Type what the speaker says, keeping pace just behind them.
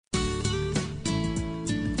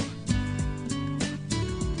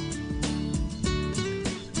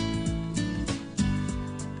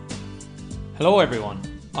Hello everyone,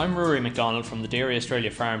 I'm Rory McDonald from the Dairy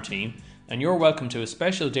Australia Farm Team, and you're welcome to a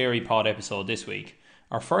special Dairy Pod episode this week,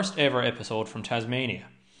 our first ever episode from Tasmania.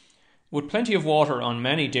 With plenty of water on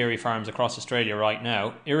many dairy farms across Australia right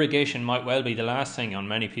now, irrigation might well be the last thing on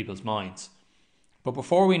many people's minds. But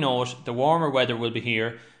before we know it, the warmer weather will be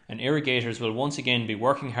here and irrigators will once again be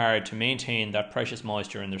working hard to maintain that precious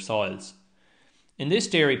moisture in their soils. In this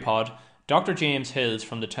Dairy Pod, Dr. James Hills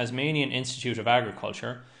from the Tasmanian Institute of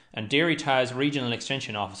Agriculture and Dairy Tas Regional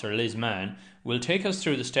Extension Officer Liz Mann will take us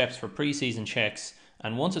through the steps for pre-season checks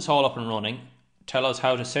and once it's all up and running, tell us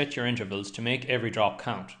how to set your intervals to make every drop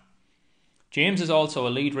count. James is also a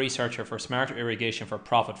lead researcher for Smarter Irrigation for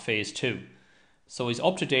Profit Phase 2, so he's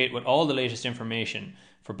up to date with all the latest information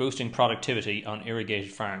for boosting productivity on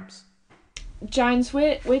irrigated farms. James,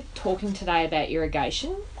 we're talking today about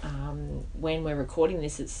irrigation. When we're recording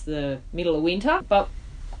this, it's the middle of winter, but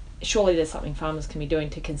surely there's something farmers can be doing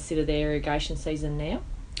to consider their irrigation season now?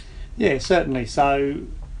 Yeah, certainly. So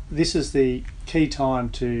this is the key time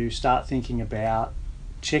to start thinking about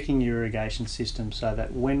checking your irrigation system so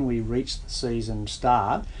that when we reach the season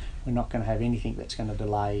start, we're not going to have anything that's going to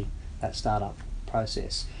delay that startup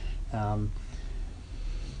process.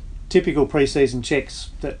 Typical pre-season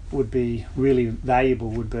checks that would be really valuable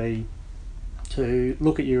would be to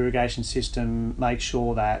look at your irrigation system, make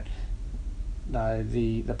sure that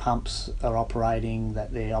the pumps are operating,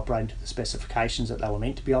 that they're operating to the specifications that they were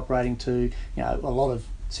meant to be operating to. You know, a lot of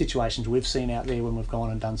situations we've seen out there when we've gone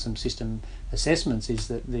and done some system assessments is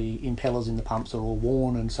that the impellers in the pumps are all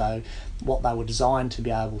worn, and so what they were designed to be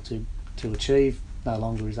able to achieve no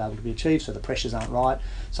longer is able to be achieved, so the pressures aren't right.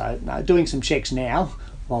 So doing some checks now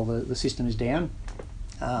while the system is down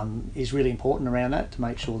is really important around that to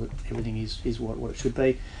make sure that everything is what it should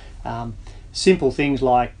be. Simple things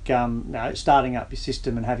like starting up your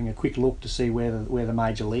system and having a quick look to see where the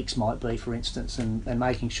major leaks might be, for instance, and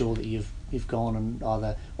making sure that you've gone and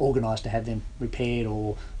either organised to have them repaired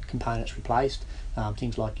or components replaced.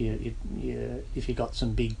 Things like if you've got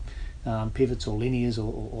some big pivots or linears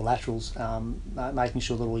or laterals, making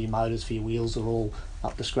sure that all your motors for your wheels are all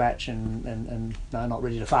up to scratch and not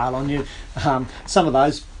ready to fail on you. Some of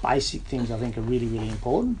those basic things I think are really, really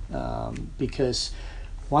important because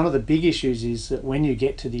one of the big issues is that when you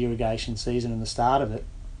get to the irrigation season and the start of it,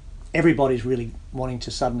 everybody's really wanting to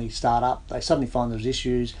suddenly start up. They suddenly find there's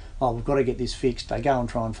issues. Oh, we've got to get this fixed. They go and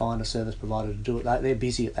try and find a service provider to do it. They're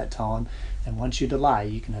busy at that time, and once you delay,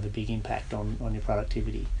 you can have a big impact on your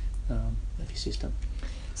productivity of your system.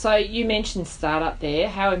 So you mentioned startup there.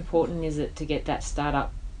 How important is it to get that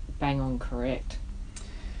startup bang on correct?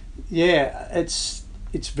 Yeah, it's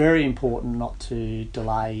very important not to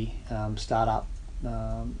delay startup,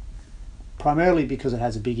 primarily because it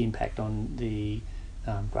has a big impact on the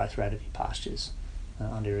growth rate of your pastures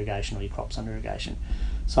under irrigation or your crops under irrigation.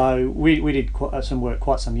 So we did some work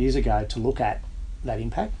quite some years ago to look at that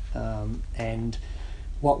impact, and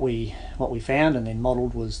what we found and then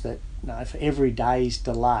modelled was that for every day's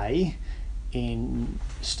delay in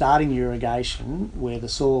starting your irrigation where the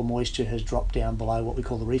soil moisture has dropped down below what we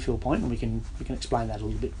call the refill point, and we can explain that a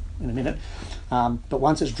little bit in a minute, but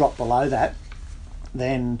once it's dropped below that,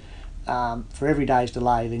 then for every day's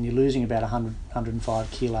delay, then you're losing about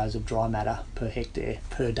 105 kilos of dry matter per hectare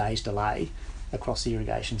per day's delay across the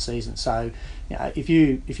irrigation season. So, if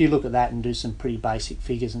you look at that and do some pretty basic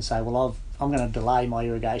figures and say, well, I'm going to delay my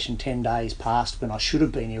irrigation 10 days past when I should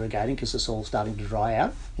have been irrigating because the soil's starting to dry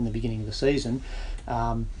out in the beginning of the season,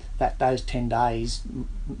 that those 10 days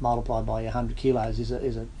multiplied by 100 kilos is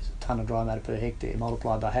a tonne of dry matter per hectare,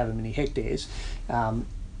 multiplied by however many hectares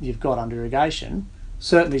you've got under irrigation,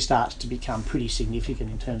 certainly starts to become pretty significant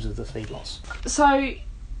in terms of the feed loss. So,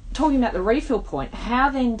 talking about the refill point, how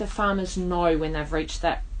then do farmers know when they've reached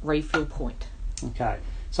that refill point? Okay,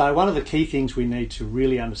 so one of the key things we need to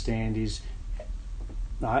really understand is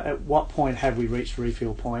at what point have we reached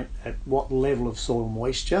refill point, at what level of soil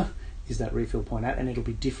moisture is that refill point at, and it'll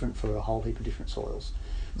be different for a whole heap of different soils.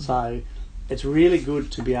 Mm-hmm. So it's really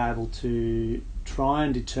good to be able to try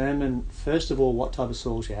and determine, first of all, what type of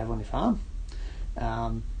soils you have on your farm.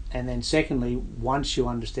 And then secondly, once you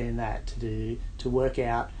understand that, to work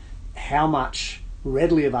out how much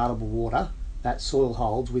readily available water that soil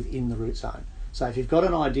holds within the root zone. So if you've got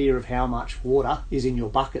an idea of how much water is in your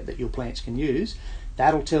bucket that your plants can use,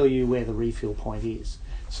 that'll tell you where the refill point is.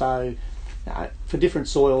 So for different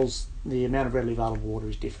soils, the amount of readily available water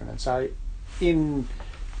is different. And so in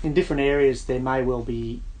different areas, there may well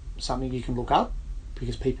be something you can look up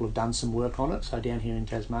because people have done some work on it. So down here in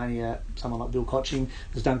Tasmania, someone like Bill Cotching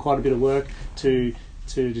has done quite a bit of work to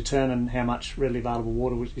determine how much readily available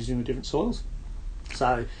water is in the different soils.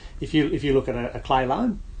 So if you look at a clay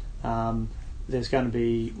loam, there's going to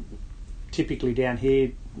be typically down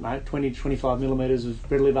here 20 to 25 millimetres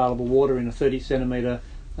of readily available water in a 30 centimetre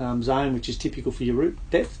zone, which is typical for your root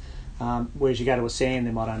depth. Whereas you go to a sand,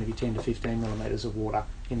 there might only be 10 to 15 millimetres of water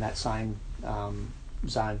in that same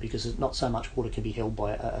zone, because there's not so much water can be held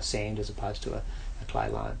by a sand as opposed to a clay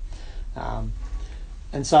loam.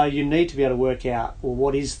 And so you need to be able to work out, well,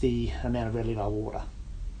 what is the amount of readily available water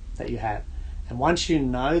that you have? And once you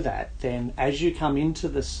know that, then as you come into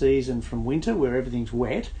the season from winter where everything's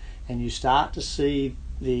wet and you start to see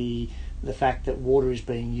the fact that water is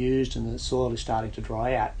being used and the soil is starting to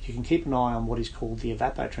dry out, you can keep an eye on what is called the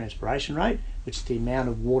evapotranspiration rate, which is the amount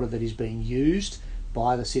of water that is being used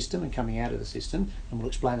by the system and coming out of the system, and we'll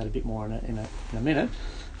explain that a bit more in a minute.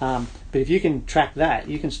 But if you can track that,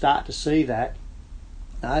 you can start to see that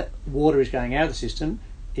water is going out of the system.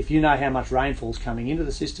 If you know how much rainfall is coming into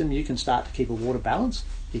the system, you can start to keep a water balance.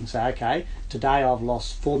 You can say, okay, today I've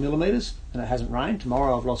lost 4 millimetres and it hasn't rained.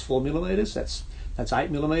 Tomorrow I've lost 4 millimetres. That's 8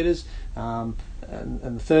 millimetres. And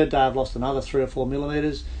the third day I've lost another 3 or 4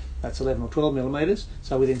 millimetres. That's 11 or 12 millimetres.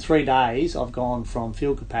 So within 3 days I've gone from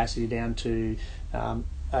field capacity down to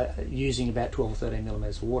using about 12 or 13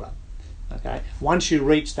 millimetres of water. Okay. Once you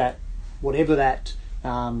reach that, whatever that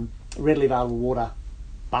readily available water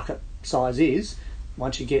bucket size is,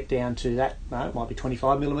 once you get down to that, it might be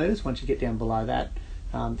 25 millimetres. Once you get down below that,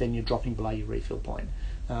 then you're dropping below your refill point.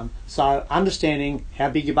 So understanding how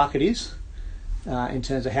big your bucket is in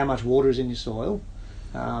terms of how much water is in your soil,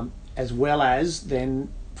 as well as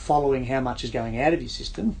then following how much is going out of your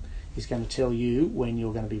system, is going to tell you when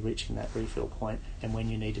you're going to be reaching that refill point and when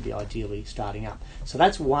you need to be ideally starting up. So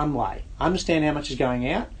that's one way. Understand how much is going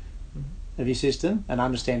out of your system and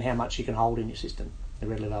understand how much you can hold in your system, the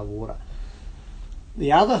readily available water.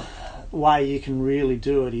 The other way you can really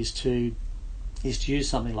do it is to use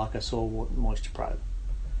something like a soil water moisture probe.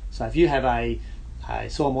 So if you have a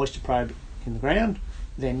soil moisture probe in the ground,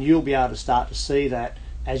 then you'll be able to start to see that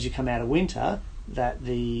as you come out of winter, that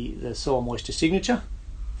the soil moisture signature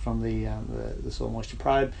from the soil moisture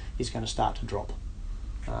probe is going to start to drop.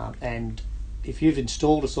 And if you've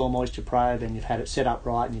installed a soil moisture probe and you've had it set up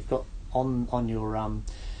right and you've got on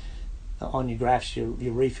your graphs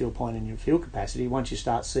your refill point and your field capacity, once you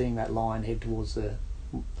start seeing that line head towards the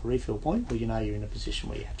refill point, well, you know you're in a position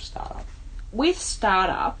where you have to start up. With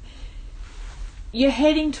startup, you're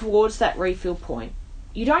heading towards that refill point.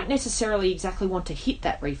 You don't necessarily exactly want to hit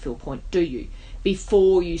that refill point, do you,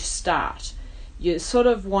 before you start? You're sort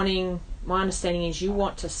of wanting, my understanding is you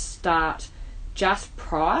want to start just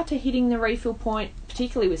prior to hitting the refill point,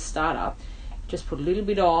 particularly with startup. Just put a little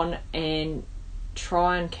bit on and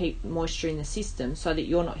try and keep moisture in the system so that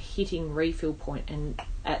you're not hitting refill point and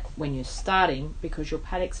when you're starting, because your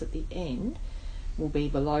paddocks at the end will be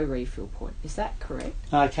below refill point. Is that correct?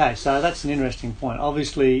 Okay, so that's an interesting point.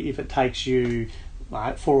 Obviously, if it takes you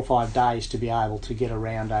 4 or 5 days to be able to get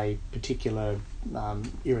around a particular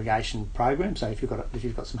irrigation program, so if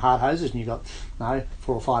you've got some hard hoses and you've got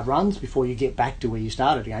 4 or 5 runs before you get back to where you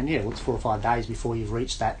started again, well, it's 4 or 5 days before you've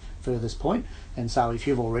reached that furthest point. And so if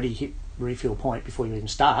you've already hit refill point before you even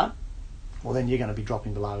start, well, then you're going to be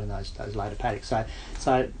dropping below in those later paddocks.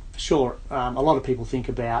 So for sure, a lot of people think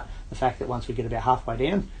about the fact that once we get about halfway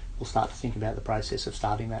down, we'll start to think about the process of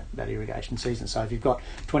starting that irrigation season. So if you've got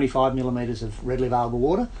 25 millimetres of readily available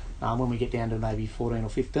water, when we get down to maybe 14 or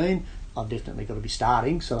 15, I've definitely got to be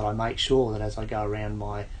starting so that I make sure that as I go around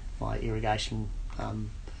my irrigation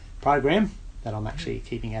program, that I'm actually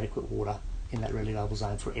keeping adequate water in that readily available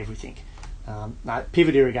zone for everything.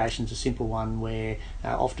 Pivot irrigation is a simple one where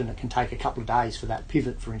often it can take a couple of days for that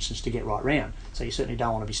pivot, for instance, to get right round. So you certainly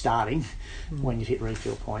don't want to be starting when you've hit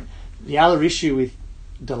refill point. The other issue with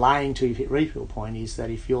delaying till you've hit refill point is that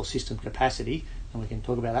if your system capacity, and we can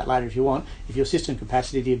talk about that later if you want, if your system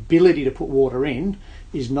capacity, the ability to put water in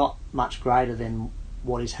is not much greater than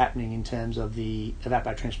what is happening in terms of the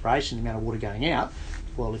evapotranspiration, the amount of water going out,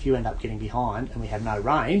 well, if you end up getting behind and we have no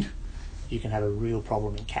rain, you can have a real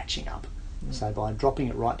problem in catching up. So by dropping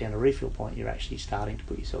it right down to refill point, you're actually starting to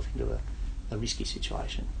put yourself into a risky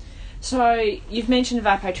situation. So you've mentioned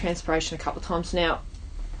evapotranspiration a couple of times now.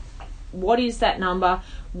 What is that number?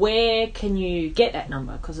 Where can you get that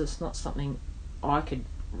number? Because it's not something I could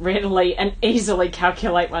readily and easily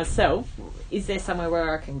calculate myself. Is there somewhere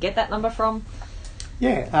where I can get that number from?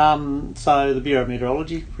 Yeah, so the Bureau of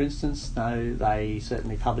Meteorology, for instance, they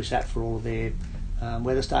certainly publish that for all of their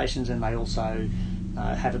weather stations, and they also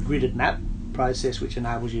have a gridded map process which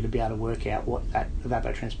enables you to be able to work out what that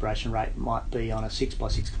evapotranspiration rate might be on a 6 by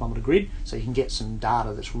 6 kilometre grid, so you can get some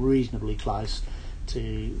data that's reasonably close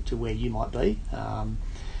to where you might be.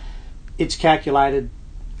 It's calculated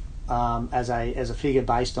as a figure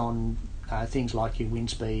based on things like your wind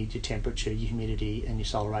speed, your temperature, your humidity, and your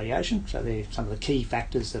solar radiation. So they're some of the key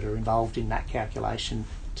factors that are involved in that calculation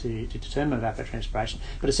to determine evapotranspiration.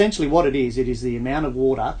 But essentially what it is the amount of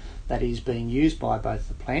water that is being used by both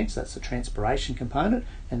the plants, that's the transpiration component,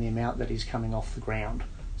 and the amount that is coming off the ground.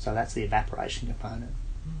 So that's the evaporation component.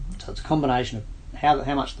 So it's a combination of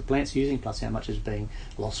how much the plant's using plus how much is being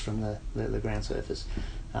lost from the ground surface.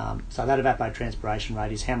 So that evapotranspiration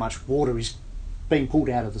rate is how much water is being pulled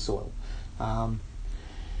out of the soil.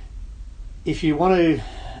 If you want to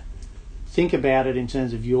think about it in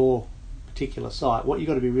terms of your particular site, what you've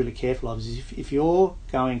got to be really careful of is if you're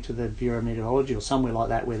going to the Bureau of Meteorology or somewhere like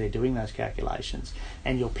that where they're doing those calculations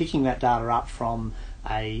and you're picking that data up from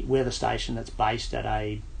a weather station that's based at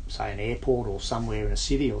say an airport or somewhere in a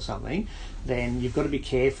city or something, then you've got to be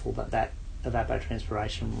careful that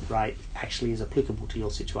evapotranspiration rate actually is applicable to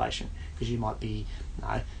your situation, because you might be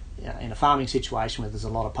in a farming situation where there's a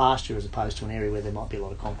lot of pasture as opposed to an area where there might be a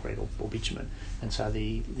lot of concrete or bitumen, and so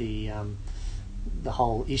the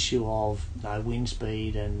whole issue of wind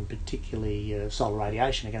speed and particularly solar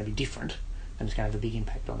radiation are going to be different, and it's going to have a big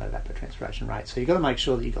impact on that evapotranspiration rate. So you've got to make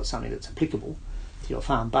sure that you've got something that's applicable to your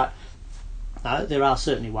farm. But there are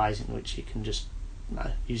certainly ways in which you can just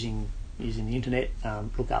using the internet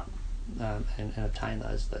look up and obtain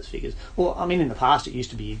those figures. Or I mean, in the past it used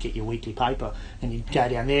to be you'd get your weekly paper and you'd go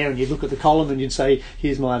down there and you'd look at the column and you'd say,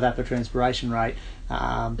 here's my evapotranspiration rate.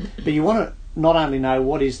 But you want to not only know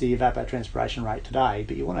what is the evapotranspiration rate today,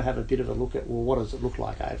 but you want to have a bit of a look at, well, what does it look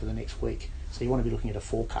like over the next week? So you want to be looking at a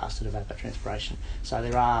forecasted evapotranspiration. So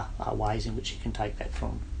there are ways in which you can take that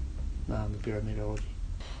from the Bureau of Meteorology.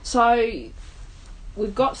 So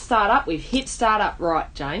we've got startup, we've hit startup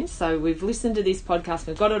right, James. So we've listened to this podcast,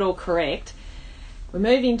 we've got it all correct. We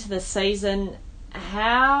move into the season.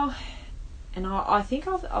 How, and I think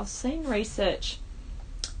I've seen research,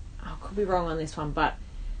 I could be wrong on this one, but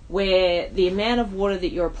where the amount of water that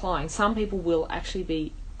you're applying, some people will actually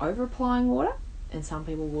be over applying water and some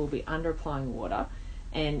people will be under applying water,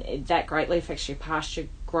 and that greatly affects your pasture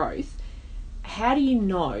growth. How do you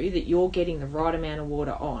know that you're getting the right amount of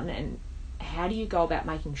water on, and how do you go about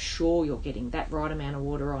making sure you're getting that right amount of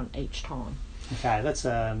water on each time? Okay, that's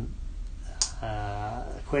a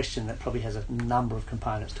question that probably has a number of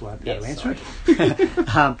components to be able to answer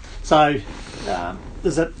it.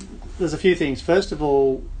 There's a few things. First of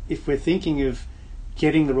all, if we're thinking of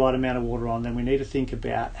getting the right amount of water on, then we need to think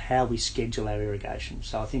about how we schedule our irrigation.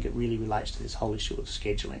 So I think it really relates to this whole issue of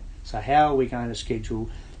scheduling. So how are we going to schedule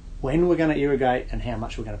when we're going to irrigate and how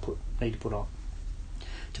much we're going to need to put on?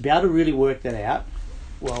 To be able to really work that out,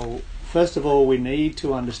 well, first of all, we need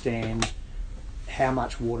to understand how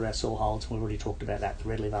much water our soil holds. We've already talked about that, the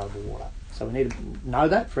readily available water. So we need to know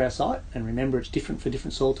that for our site, and remember it's different for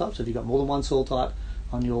different soil types. So if you've got more than one soil type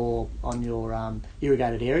on your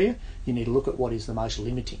irrigated area, you need to look at what is the most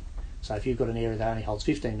limiting. So if you've got an area that only holds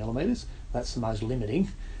 15 millimetres, that's the most limiting,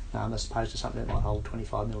 as opposed to something that might hold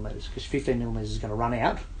 25 millimetres, because 15 millimetres is going to run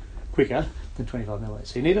out quicker than 25 millimetres.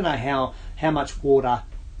 So you need to know how much water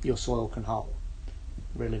your soil can hold,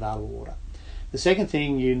 readily available water. The second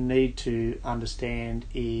thing you need to understand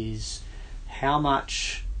is how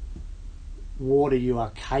much water you are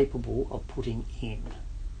capable of putting in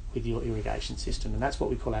with your irrigation system, and that's what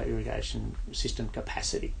we call our irrigation system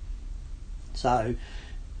capacity. So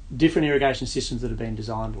different irrigation systems that have been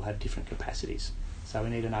designed will have different capacities. So we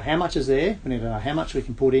need to know how much is there, we need to know how much we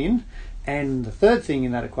can put in, and the third thing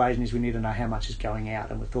in that equation is we need to know how much is going out,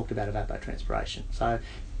 and we've talked about evapotranspiration. So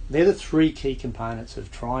they're the three key components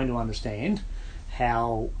of trying to understand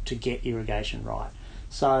how to get irrigation right.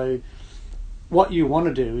 So what you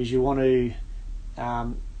want to do is you want to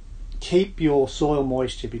keep your soil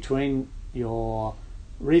moisture between your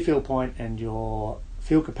refill point and your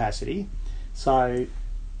fill capacity. So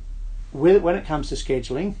when it comes to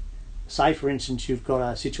scheduling, say for instance you've got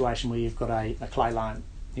a situation where you've got a clay loam,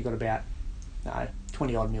 you've got about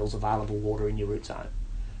 20 odd mils available water in your root zone.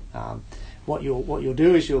 What you'll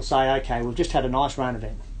do is you'll say, okay, we've just had a nice rain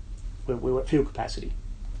event, we're at fill capacity.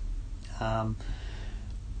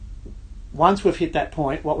 Once we've hit that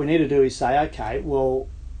point, what we need to do is say, okay, well,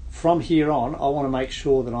 from here on, I want to make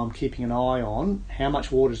sure that I'm keeping an eye on how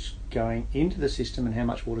much water's going into the system and how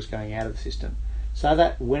much water's going out of the system, so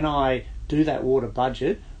that when I do that water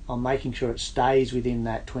budget, I'm making sure it stays within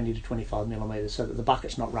that 20 to 25 millimetres, so that the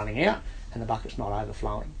bucket's not running out and the bucket's not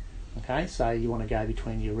overflowing. Okay, so you want to go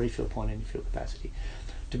between your refill point and your fill capacity.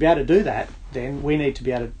 To be able to do that, then we need to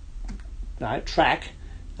be able to track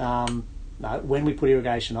when we put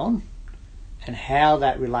irrigation on, and how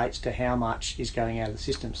that relates to how much is going out of the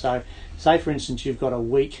system. So say for instance you've got a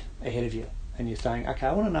week ahead of you and you're saying, okay,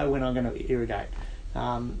 I want to know when I'm going to irrigate.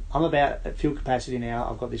 I'm about at field capacity now,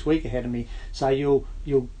 I've got this week ahead of me, so you'll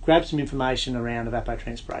grab some information around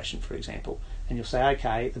evapotranspiration, for example, and you'll say,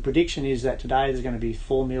 okay, the prediction is that today there's going to be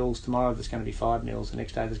 4 mils, tomorrow there's going to be 5 mils, the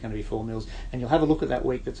next day there's going to be 4 mils, and you'll have a look at that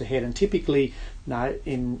week that's ahead. And typically,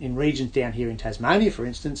 in regions down here in Tasmania, for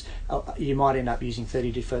instance, you might end up using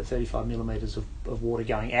 30 to 35 millimetres of water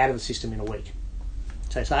going out of the system in a week.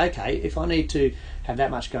 So say, okay, if I need to have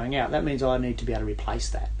that much going out, that means I need to be able to replace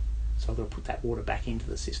that. So I've got to put that water back into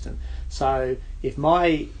the system. So if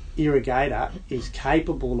my irrigator is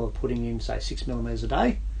capable of putting in, say, 6 millimetres a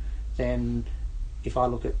day, then if I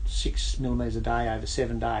look at 6 millimetres a day over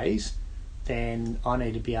 7 days, then I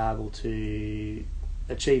need to be able to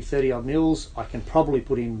achieve 30 odd mils. I can probably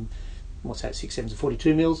put in, 6 sevens,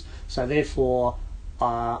 42 mils. So therefore,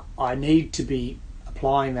 I need to be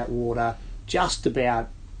applying that water just about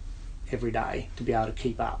every day to be able to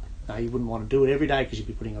keep up. Now, you wouldn't want to do it every day because you'd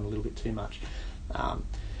be putting on a little bit too much.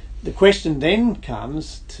 The question then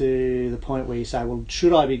comes to the point where you say, well,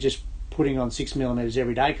 should I be just putting on 6 millimetres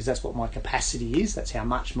every day because that's what my capacity is, that's how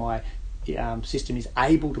much my system is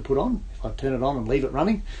able to put on if I turn it on and leave it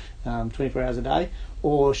running 24 hours a day,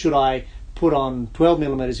 or should I put on 12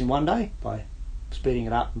 millimetres in one day by speeding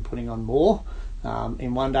it up and putting on more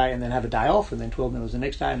in one day and then have a day off, and then 12 millimetres the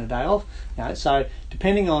next day and a day off? So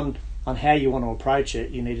depending on how you want to approach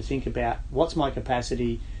it, you need to think about what's my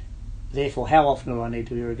capacity, therefore how often do I need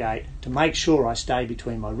to irrigate to make sure I stay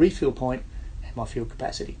between my refill point and my field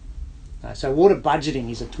capacity. So water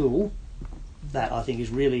budgeting is a tool that I think is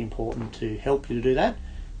really important to help you to do that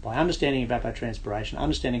by understanding evapotranspiration,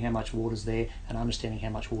 understanding how much water's there, and understanding how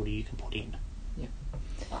much water you can put in. Yep.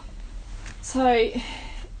 So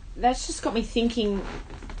that's just got me thinking,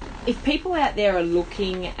 if people out there are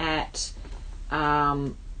looking at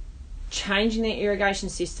changing their irrigation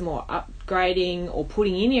system or upgrading or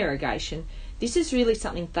putting in irrigation, this is really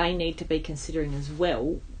something they need to be considering as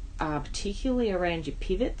well, particularly around your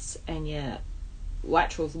pivots and your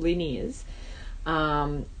laterals, linears,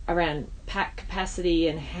 around pack capacity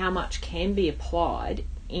and how much can be applied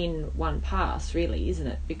in one pass, really, isn't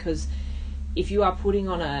it? Because if you are putting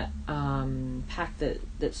on a pack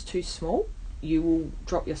that's too small, you will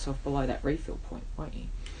drop yourself below that refill point, won't you?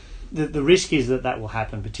 The risk is that will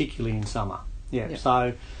happen, particularly in summer. Yep.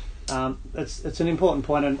 So it's an important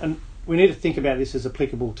point, and we need to think about this as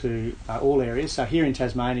applicable to all areas. So here in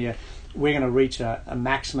Tasmania, we're going to reach a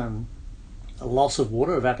maximum loss of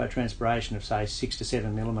water, evapotranspiration of say 6 to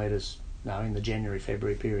 7 millimetres in the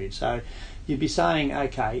January-February period. So you'd be saying,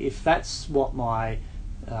 okay, if that's what my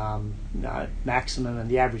maximum, and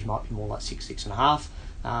the average might be more like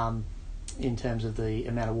 6.5 in terms of the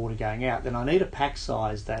amount of water going out, then I need a pack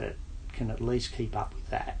size that it can at least keep up with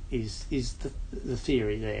that, is the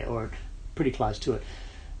theory there, or pretty close to it.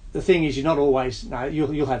 The thing is, you're not always,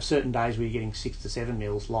 you'll have certain days where you're getting 6 to 7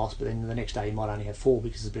 mils lost, but then the next day you might only have 4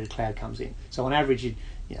 because a bit of cloud comes in. So on average,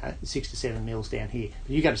 6 to 7 mils down here.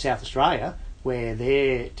 But you go to South Australia, where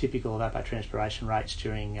their typical evapotranspiration rates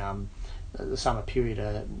during the summer period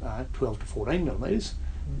are 12 to 14 millimetres.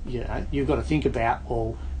 You've got to think about,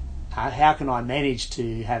 well, how can I manage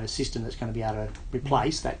to have a system that's going to be able to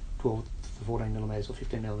replace that 12 to 14 millimetres or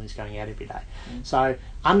 15 millimetres going out every day? So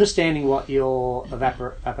understanding what your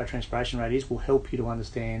evapotranspiration rate is will help you to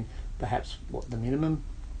understand perhaps what the minimum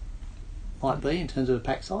might be in terms of a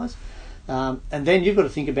pack size. And then you've got to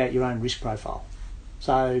think about your own risk profile.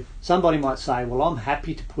 So somebody might say, well, I'm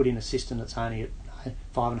happy to put in a system that's only at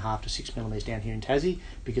 5.5 to 6 millimetres down here in Tassie,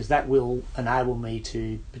 because that will enable me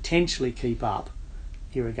to potentially keep up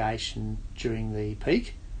irrigation during the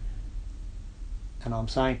peak. And I'm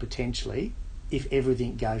saying potentially if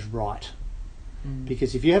everything goes right.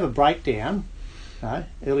 Because if you have a breakdown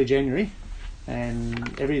early January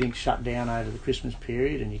and everything's shut down over the Christmas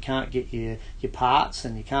period and you can't get your parts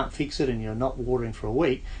and you can't fix it and you're not watering for a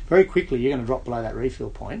week, very quickly you're going to drop below that refill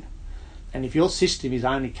point. And if your system is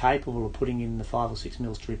only capable of putting in the 5 or 6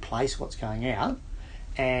 mils to replace what's going out,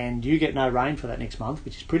 and you get no rain for that next month,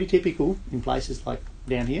 which is pretty typical in places like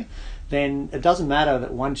down here, then it doesn't matter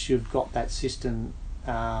that once you've got that system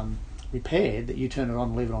repaired, that you turn it on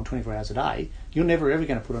and leave it on 24 hours a day, you're never ever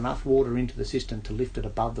going to put enough water into the system to lift it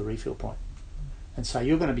above the refill point. And so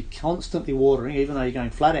you're going to be constantly watering, even though you're going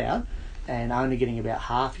flat out, and only getting about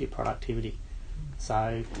half your productivity.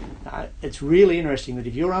 So it's really interesting that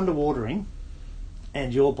if you're underwatering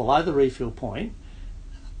and you're below the refill point,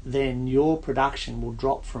 then your production will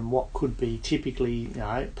drop from what could be typically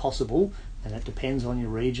possible, and it depends on your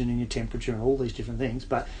region and your temperature and all these different things,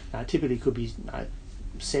 but typically could be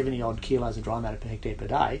 70 odd kilos of dry matter per hectare per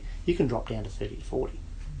day. You can drop down to 30 to 40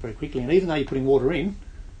 very quickly, and even though you're putting water in,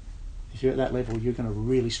 if you're at that level, you're going to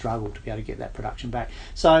really struggle to be able to get that production back.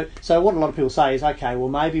 So what a lot of people say is, okay, well,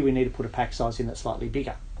 maybe we need to put a pack size in that's slightly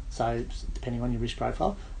bigger. So depending on your risk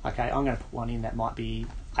profile, okay, I'm going to put one in that might be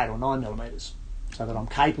 8 or 9 millimetres, so that I'm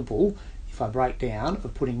capable, if I break down,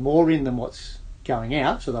 of putting more in than what's going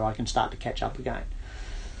out, so that I can start to catch up again.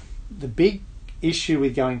 The big issue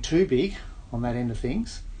with going too big on that end of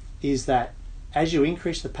things is that as you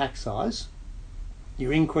increase the pack size,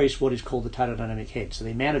 you increase what is called the total dynamic head, so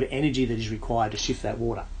the amount of energy that is required to shift that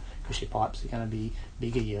water, because your pipes are going to be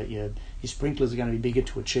bigger, your sprinklers are going to be bigger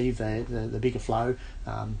to achieve the bigger flow,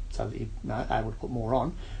 so that you're able to put more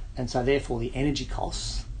on, and so therefore the energy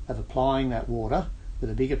costs of applying that water with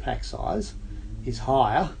a bigger pack size is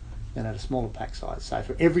higher than at a smaller pack size. So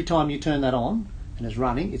for every time you turn that on and it's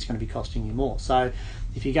running, it's going to be costing you more. So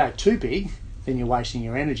if you go too big, then you're wasting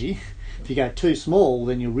your energy. If you go too small,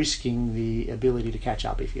 then you're risking the ability to catch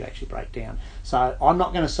up if you actually break down. So I'm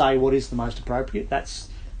not going to say what is the most appropriate. It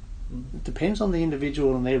depends on the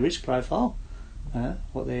individual and their risk profile.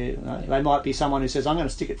 They might be someone who says, I'm going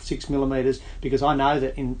to stick at 6 millimetres because I know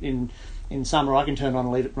that in summer I can turn on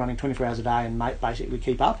and leave it running 24 hours a day and basically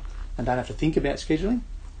keep up and don't have to think about scheduling.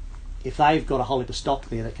 If they've got a whole heap of stock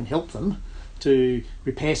there that can help them to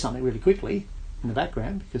repair something really quickly in the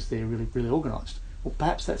background because they're really, really organised, well,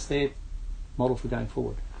 perhaps that's their model for going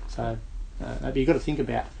forward. So you've got to think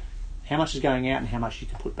about how much is going out and how much you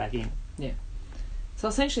can put back in. Yeah. So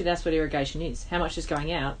essentially that's what irrigation is. How much is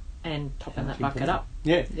going out and topping that bucket up.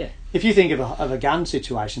 Yeah. If you think of a gun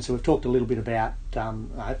situation, so we've talked a little bit about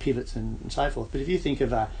pivots and so forth, but if you think of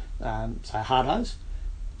say a hard hose,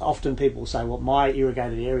 often people will say, well, my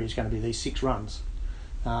irrigated area is going to be these 6 runs.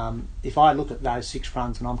 If I look at those 6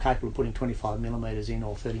 runs and I'm capable of putting 25 millimetres in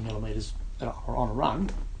or 30 millimetres on a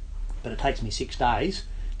run, but it takes me 6 days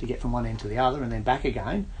to get from one end to the other and then back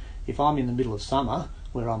again, if I'm in the middle of summer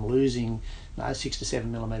where I'm losing 6 to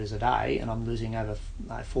 7 millimetres a day and I'm losing over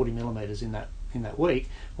 40 millimetres in that week,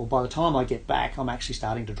 well, by the time I get back, I'm actually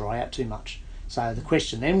starting to dry out too much. So the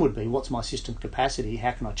question then would be, what's my system capacity?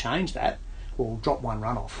 How can I change that? Or drop one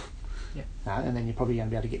runoff. Yeah. And then you're probably going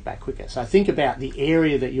to be able to get back quicker. So think about the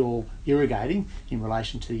area that you're irrigating in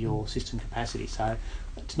relation to your system capacity. So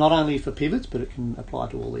it's not only for pivots, but it can apply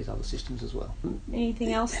to all these other systems as well.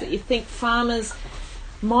 Anything else that you think farmers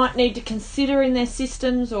might need to consider in their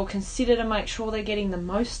systems or consider to make sure they're getting the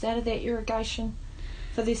most out of their irrigation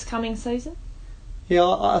for this coming season? Yeah,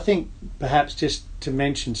 I think perhaps just to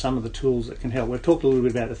mention some of the tools that can help. We've talked a little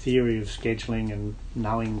bit about the theory of scheduling and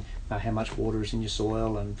knowing how much water is in your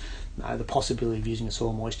soil and the possibility of using a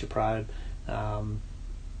soil moisture probe.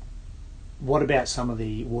 What about some of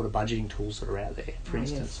the water budgeting tools that are out there, for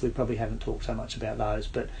instance? Yes. We probably haven't talked so much about those,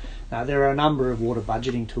 but there are a number of water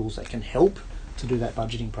budgeting tools that can help to do that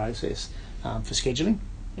budgeting process for scheduling.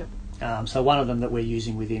 Yep. So one of them that we're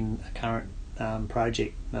using within a current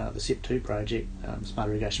project, the SIP2 project, Smart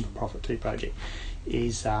Irrigation for Profit 2 project,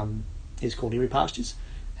 is called IrriPastures,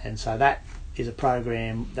 and so that is a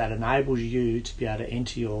program that enables you to be able to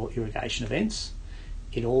enter your irrigation events.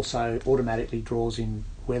 It also automatically draws in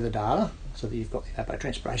weather data so that you've got the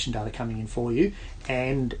evapotranspiration data coming in for you,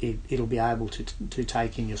 and it'll be able to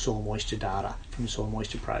take in your soil moisture data from your soil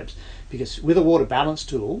moisture probes. Because with a water balance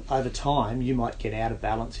tool, over time you might get out of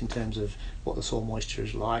balance in terms of what the soil moisture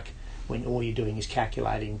is like when all you're doing is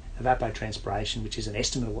calculating evapotranspiration, which is an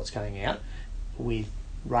estimate of what's going out, with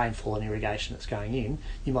rainfall and irrigation that's going in.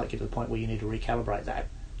 You might get to the point where you need to recalibrate that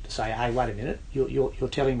to say, hey, wait a minute, you're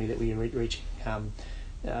telling me that we're reaching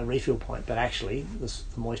a refill point, but actually the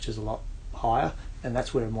moisture's a lot higher, and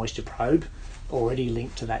that's where a moisture probe already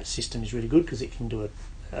linked to that system is really good, because it can do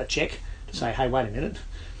a check to say, hey, wait a minute,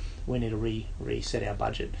 we need to reset our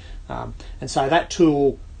budget. And so that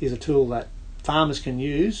tool is a tool that farmers can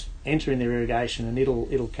use, enter in their irrigation, and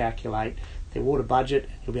it'll calculate their water budget.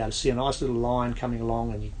 You'll be able to see a nice little line coming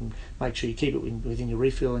along, and you can make sure you keep it within your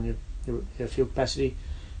refill and your field capacity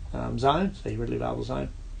zone, so your readily available zone,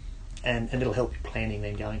 and it'll help your planning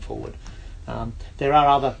then going forward. There are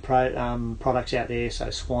other products out there,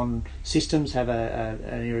 so Swan Systems have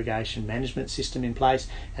an irrigation management system in place,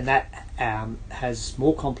 and that has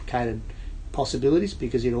more complicated possibilities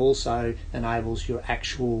because it also enables your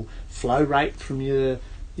actual flow rate from your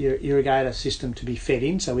irrigator system to be fed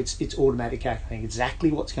in, so it's automatic calculating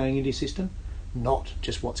exactly what's going into your system, not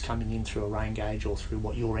just what's coming in through a rain gauge or through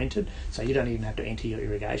what you're entered. So you don't even have to enter your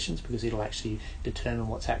irrigations because it'll actually determine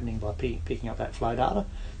what's happening by picking up that flow data.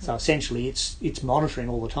 So essentially it's monitoring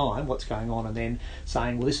all the time what's going on and then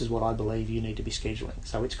saying, well, this is what I believe you need to be scheduling.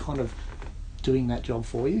 So it's kind of doing that job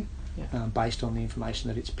for you based on the information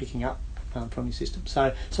that it's picking up from your system.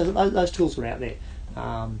 So those tools are out there.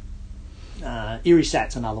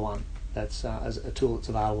 Irrisat's another one that's as a tool that's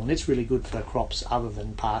available, and it's really good for crops other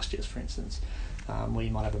than pastures, for instance, where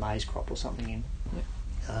you might have a maize crop or something in.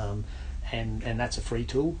 And that's a free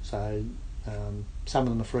tool. So some of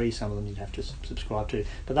them are free, some of them you'd have to subscribe to.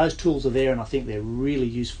 But those tools are there, and I think they're really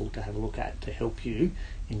useful to have a look at to help you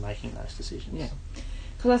in making those decisions. Yeah,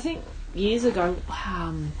 because I think years ago,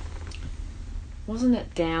 wasn't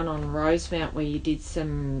it down on Rosemount where you did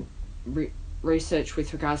some research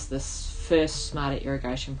with regards to this first Smarter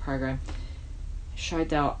Irrigation program? Showed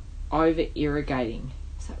they were over irrigating.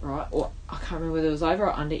 Is that right? Or I can't remember whether it was over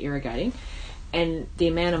or under irrigating, and the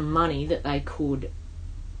amount of money that they could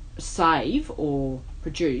save or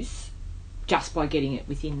produce just by getting it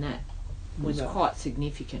within that was quite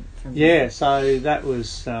significant. So that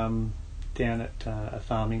was down at a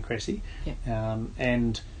farm in Cressy,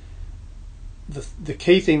 and the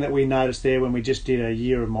key thing that we noticed there when we just did a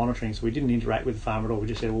year of monitoring, so we didn't interact with the farm at all, we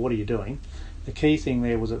just said, well, what are you doing? The key thing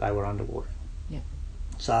there was that they were underwatering.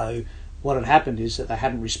 So what had happened is that they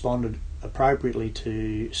hadn't responded appropriately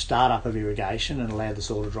to start-up of irrigation and allowed the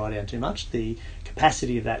soil to dry down too much. The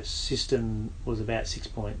capacity of that system was about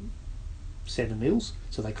 6.7 mils,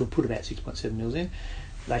 so they could put about 6.7 mils in.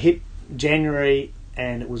 They hit January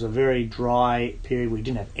and it was a very dry period. We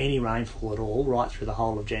didn't have any rainfall at all right through the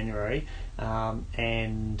whole of January,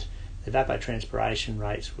 and the evapotranspiration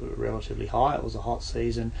rates were relatively high. It was a hot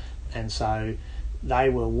season, and so they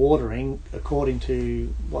were watering according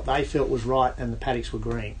to what they felt was right, and the paddocks were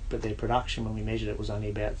green, but their production when we measured it was only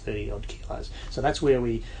about 30 odd kilos. So that's where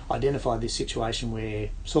we identified this situation where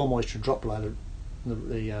soil moisture dropped below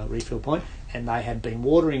the refill point, and they had been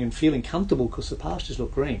watering and feeling comfortable because the pastures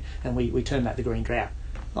looked green, and we termed that the green drought.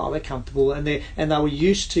 Oh, they're comfortable, and they were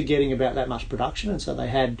used to getting about that much production, and so they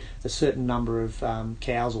had a certain number of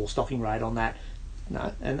cows or stocking rate on that.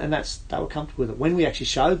 And they were comfortable with it. When we actually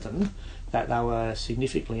showed them that they were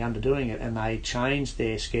significantly underdoing it, and they changed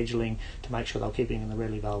their scheduling to make sure they were keeping in the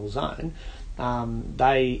readily available zone,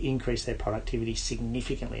 they increased their productivity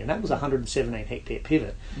significantly, and that was a 117 hectare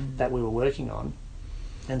pivot that we were working on.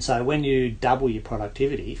 And so when you double your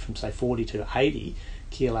productivity from say 40 to 80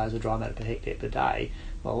 kilos of dry matter per hectare per day,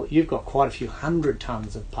 well, you've got quite a few hundred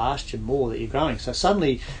tonnes of pasture more that you're growing. So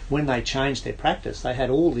suddenly when they changed their practice, they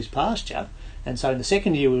had all this pasture, and so in the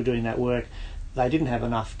second year we were doing that work, they didn't have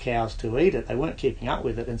enough cows to eat it, they weren't keeping up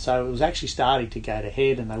with it, and so it was actually starting to go to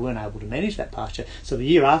head, and they weren't able to manage that pasture. So the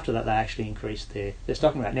year after that they actually increased their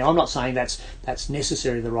stocking rate. Now I'm not saying that's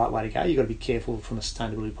necessarily the right way to go. You've got to be careful from a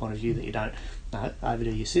sustainability point of view that you don't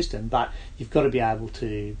overdo your system, but you've got to be able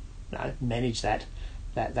to manage that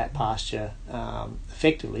pasture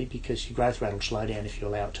effectively, because your growth rate will slow down if you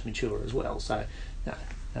allow it to mature as well. So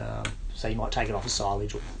so you might take it off as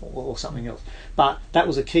silage or something else. But that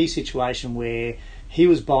was a key situation where he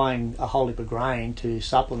was buying a whole heap of grain to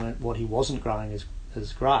supplement what he wasn't growing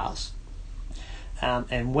as grass.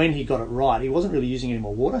 And when he got it right, he wasn't really using any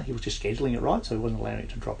more water, he was just scheduling it right, so he wasn't allowing it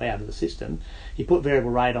to drop out of the system. He put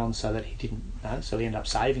variable rate on so that he didn't, so he ended up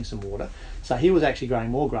saving some water. So he was actually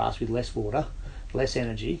growing more grass with less water, less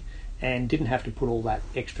energy, and didn't have to put all that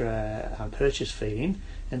extra purchase feed in.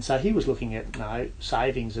 And so he was looking at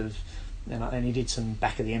savings of, and he did some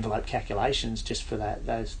back of the envelope calculations just for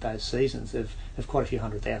those seasons of quite a few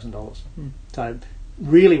 $100,000. So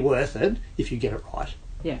really worth it if you get it right.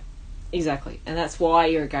 Yeah, exactly. And that's why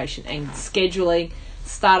irrigation and scheduling,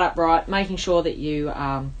 start up right, making sure that you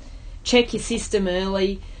check your system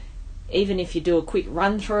early. Even if you do a quick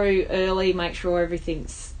run through early, make sure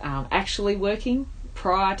everything's actually working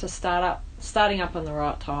prior to starting up on the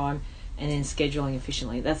right time, and then scheduling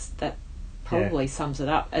efficiently. That probably sums it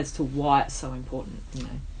up as to why it's so important.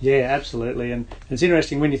 Yeah, absolutely. And it's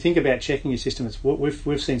interesting when you think about checking your system. It's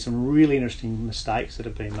we've seen some really interesting mistakes that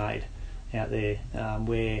have been made out there,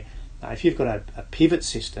 where if you've got a pivot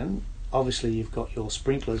system, obviously you've got your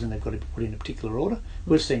sprinklers and they've got to be put in a particular order.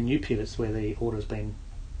 We've seen new pivots where the order's been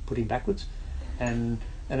put in backwards, and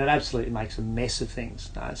it absolutely makes a mess of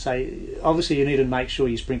things. So obviously you need to make sure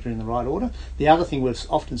you sprinkler in the right order. The other thing we've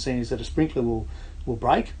often seen is that a sprinkler will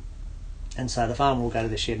break, and so the farmer will go to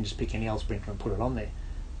the shed and just pick any old sprinkler and put it on there.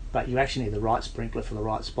 But you actually need the right sprinkler for the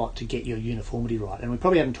right spot to get your uniformity right. And we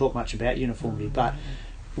probably haven't talked much about uniformity, but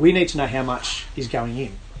we need to know how much is going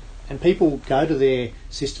in. And people go to their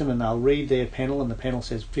system and they'll read their panel, and the panel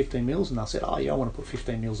says 15 mils, and they'll say, oh yeah, I want to put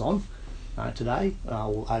 15 mils on today,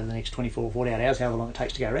 or over the next 24 or 48 hours, however long it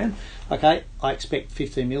takes to go around. Okay, I expect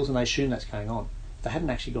 15 mils, and they assume that's going on. They hadn't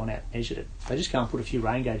actually gone out and measured it. They just go and put a few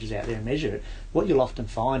rain gauges out there and measure it. What you'll often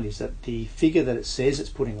find is that the figure that it says it's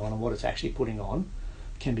putting on and what it's actually putting on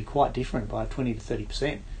can be quite different by 20 to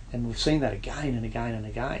 30%. And we've seen that again and again and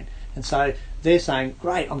again. And so they're saying,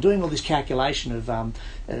 great, I'm doing all this calculation of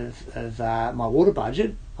my water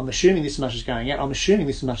budget. I'm assuming this much is going out. I'm assuming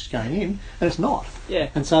this much is going in, and it's not. Yeah.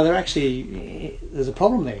 And so there's a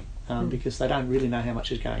problem there because they don't really know how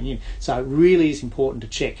much is going in. So it really is important to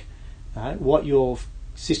check what your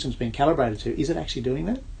system's been calibrated to. Is it actually doing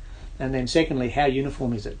that? And then secondly, how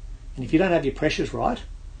uniform is it? And if you don't have your pressures right,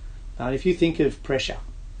 if you think of pressure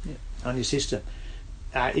on your system,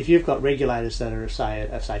 if you've got regulators that are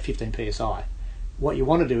say 15 psi, what you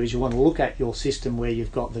want to do is you want to look at your system where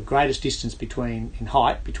you've got the greatest distance in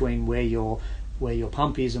height between where your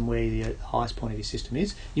pump is and where the highest point of your system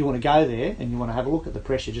is. You want to go there and you want to have a look at the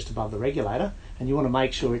pressure just above the regulator, and you want to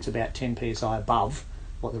make sure it's about 10 psi above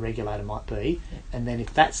what the regulator might be. And then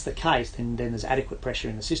if that's the case, then there's adequate pressure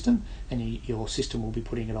in the system, and your system will be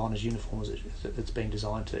putting it on as uniform as it's been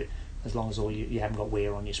designed to, as long as you haven't got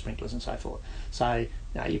wear on your sprinklers and so forth. So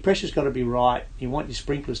your pressure's got to be right. You want your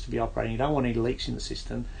sprinklers to be operating. You don't want any leaks in the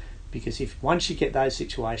system, because once you get those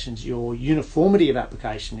situations, your uniformity of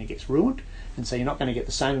application gets ruined, and so you're not going to get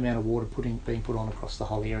the same amount of water being put on across the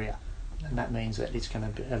whole area, and that means that it's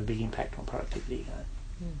going to have a big impact on productivity.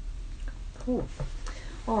 Cool.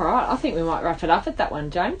 All right, I think we might wrap it up at that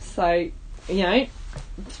one, James. So, I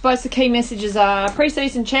suppose the key messages are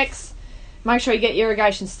pre-season checks, make sure you get your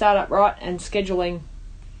irrigation startup right, and scheduling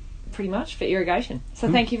pretty much for irrigation. So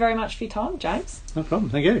thank you very much for your time, James. No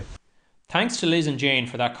problem, thank you. Thanks to Liz and Jane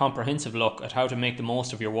for that comprehensive look at how to make the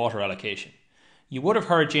most of your water allocation. You would have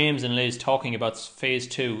heard James and Liz talking about Phase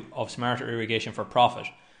 2 of Smarter Irrigation for Profit,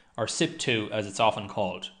 or SIP2 as it's often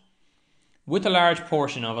called. With a large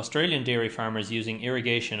portion of Australian dairy farmers using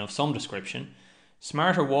irrigation of some description,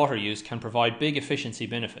 smarter water use can provide big efficiency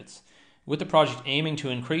benefits, with the project aiming to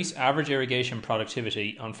increase average irrigation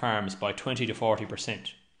productivity on farms by 20 to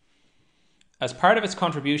 40%. As part of its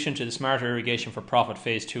contribution to the Smarter Irrigation for Profit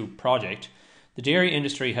Phase 2 project, the dairy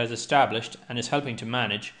industry has established and is helping to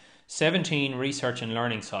manage 17 research and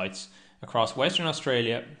learning sites across Western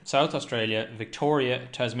Australia, South Australia, Victoria,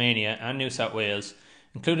 Tasmania and New South Wales,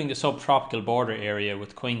 including the subtropical border area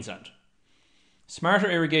with Queensland.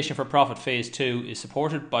 Smarter Irrigation for Profit Phase 2 is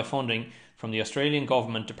supported by funding from the Australian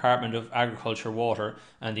Government Department of Agriculture, Water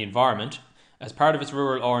and the Environment as part of its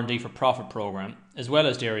Rural R&D for Profit programme, as well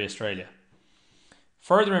as Dairy Australia.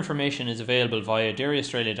 Further information is available via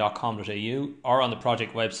dairyaustralia.com.au or on the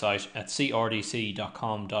project website at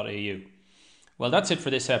crdc.com.au. Well, that's it for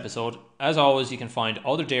this episode. As always, you can find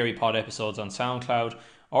other Dairy Pod episodes on SoundCloud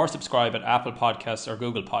or subscribe at Apple Podcasts or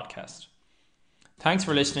Google Podcasts. Thanks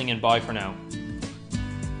for listening, and bye for now.